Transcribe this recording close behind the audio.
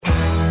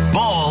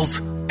calls,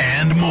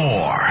 and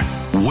more.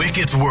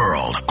 Wicket's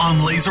World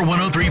on Laser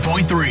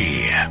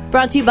 103.3.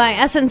 Brought to you by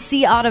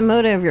SNC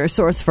Automotive, your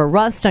source for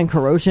rust and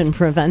corrosion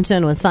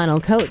prevention with Final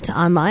Coat.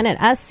 Online at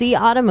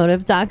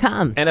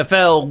scautomotive.com.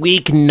 NFL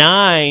Week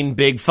 9,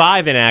 Big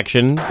 5 in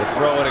action. The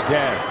throw it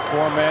again.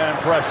 Four-man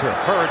pressure.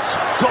 Hurts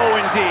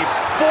going deep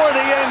for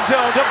the end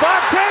zone.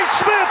 Devontae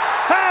Smith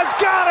has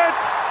got it.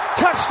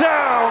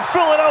 Touchdown,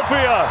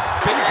 Philadelphia.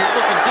 Bagent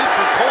looking deep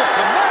for Cole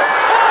Kmet.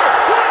 Oh,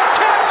 what a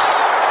catch!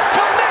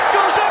 Kmet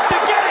goes up to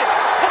get it,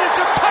 and it's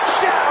a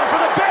touchdown for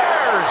the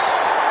Bears.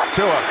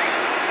 Tua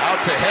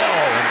out to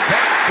Hill, and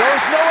that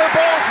goes nowhere.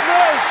 Ball's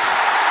loose.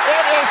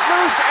 It is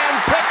loose and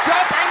picked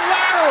up and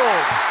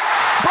lateraled.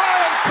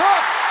 Brian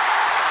Cook,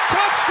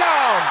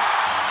 touchdown,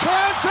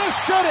 Kansas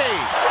City.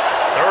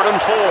 3rd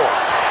and 4.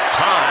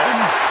 Time.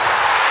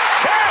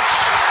 Catch!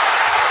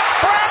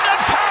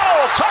 Brandon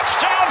Powell,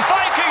 touchdown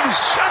Vikings,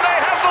 and they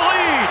have the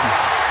lead.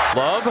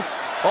 Love,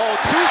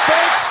 two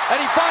fakes, and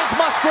he finds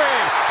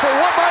Musgrave for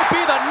what might be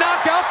the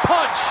knockout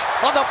punch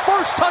on the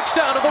first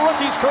touchdown of the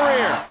rookie's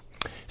career.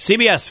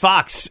 CBS,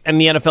 Fox,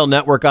 and the NFL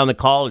Network on the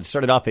call. It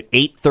started off at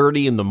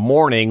 8:30 in the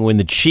morning when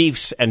the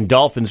Chiefs and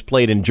Dolphins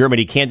played in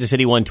Germany. Kansas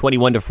City won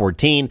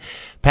 21-14.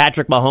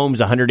 Patrick Mahomes,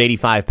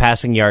 185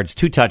 passing yards,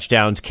 2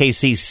 touchdowns.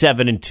 KC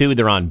 7-2.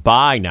 They're on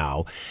bye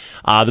now.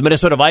 The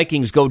Minnesota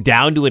Vikings go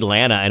down to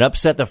Atlanta and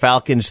upset the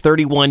Falcons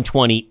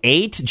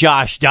 31-28.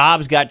 Josh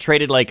Dobbs got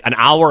traded like an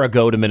hour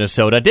ago to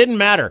Minnesota. Didn't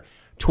matter.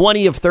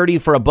 20 of 30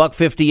 for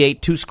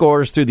 $158, 2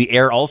 scores through the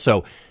air.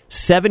 Also,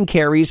 7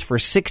 carries for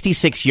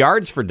 66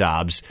 yards for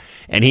Dobbs,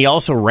 and he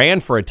also ran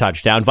for a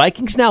touchdown.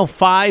 Vikings now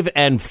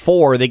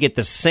 5-4. They get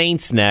the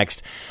Saints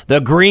next.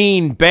 The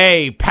Green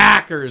Bay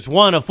Packers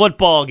won a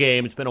football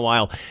game. It's been a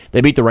while.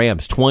 They beat the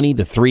Rams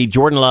 20-3.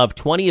 Jordan Love,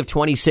 20 of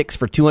 26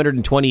 for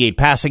 228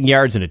 passing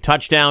yards and a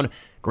touchdown.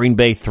 Green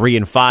Bay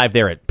 3-5.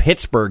 They're at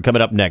Pittsburgh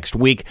coming up next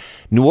week.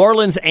 New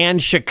Orleans and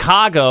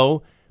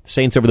Chicago.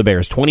 Saints over the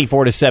Bears,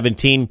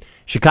 24-17.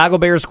 Chicago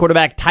Bears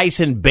quarterback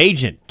Tyson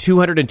Bagent,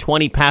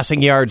 220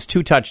 passing yards,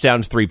 2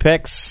 touchdowns, 3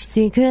 picks.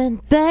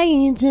 Secret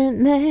Bagent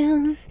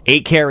man.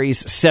 8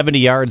 carries, 70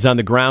 yards on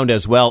the ground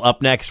as well.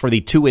 Up next for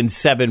the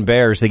 2-7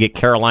 Bears, they get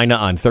Carolina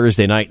on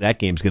Thursday night. That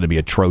game's going to be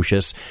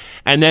atrocious.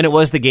 And then it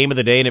was the game of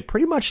the day, and it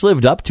pretty much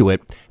lived up to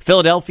it.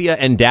 Philadelphia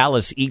and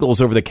Dallas,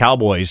 Eagles over the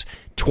Cowboys,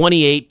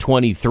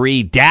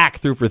 28-23. Dak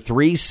threw for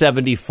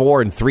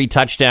 374 and 3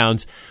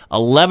 touchdowns.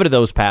 11 of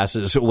those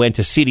passes went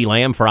to CeeDee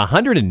Lamb for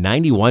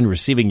 191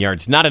 receiving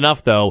yards. Not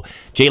enough, though.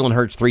 Jalen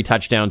Hurts, 3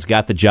 touchdowns,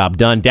 got the job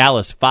done.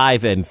 Dallas,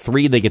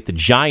 5-3. They get the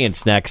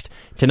Giants next.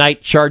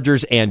 Tonight,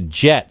 Chargers and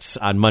Jets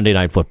on Monday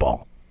Night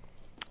Football.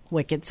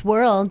 Wicket's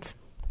World.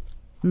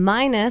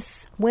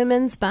 Minus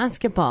women's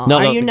basketball. No,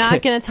 Are you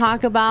not going to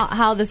talk about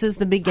how this is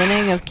the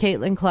beginning of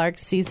Caitlin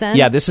Clark's season?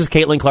 Yeah, this is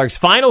Caitlin Clark's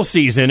final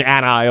season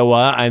at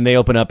Iowa, and they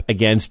open up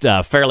against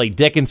Fairleigh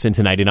Dickinson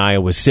tonight in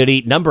Iowa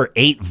City. Number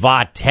 8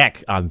 Va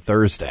Tech on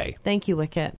Thursday. Thank you, Wicket.